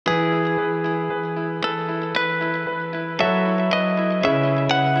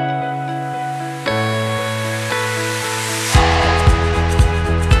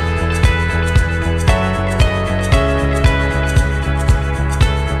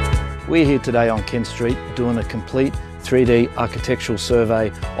We're here today on Kent Street doing a complete 3D architectural survey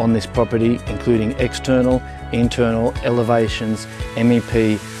on this property, including external, internal, elevations,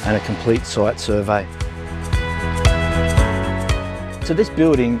 MEP and a complete site survey. So this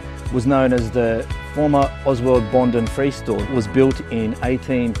building was known as the former Oswald Bond & Free Store. It was built in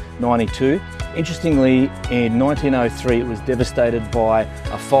 1892. Interestingly, in 1903 it was devastated by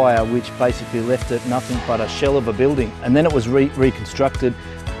a fire which basically left it nothing but a shell of a building, and then it was reconstructed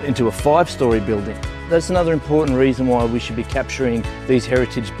into a 5-storey building. That's another important reason why we should be capturing these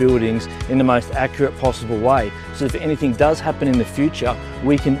heritage buildings in the most accurate possible way, so if anything does happen in the future,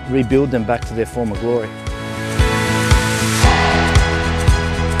 we can rebuild them back to their former glory.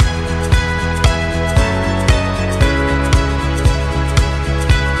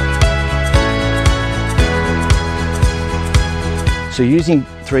 So using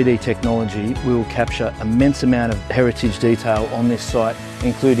 3D technology, we will capture immense amount of heritage detail on this site,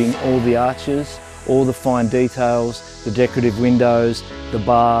 including all the arches, all the fine details, the decorative windows, the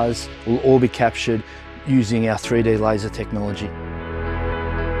bars, will all be captured using our 3D laser technology.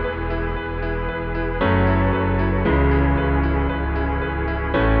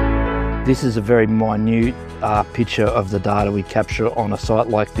 This is a very minute picture of the data we capture on a site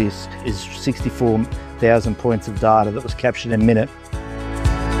like this. Is 64,000 points of data that was captured in a minute.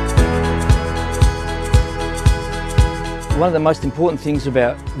 One of the most important things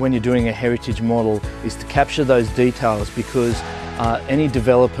about when you're doing a heritage model is to capture those details, because any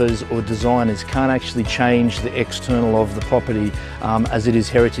developers or designers can't actually change the external of the property as it is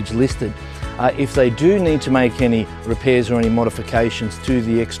heritage listed. If they do need to make any repairs or any modifications to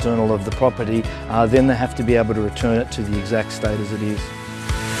the external of the property, then they have to be able to return it to the exact state as it is.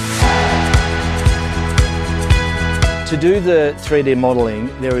 To do the 3D modelling,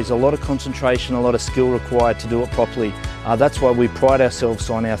 there is a lot of concentration, a lot of skill required to do it properly. That's why we pride ourselves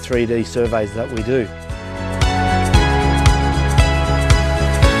on our 3D surveys that we do.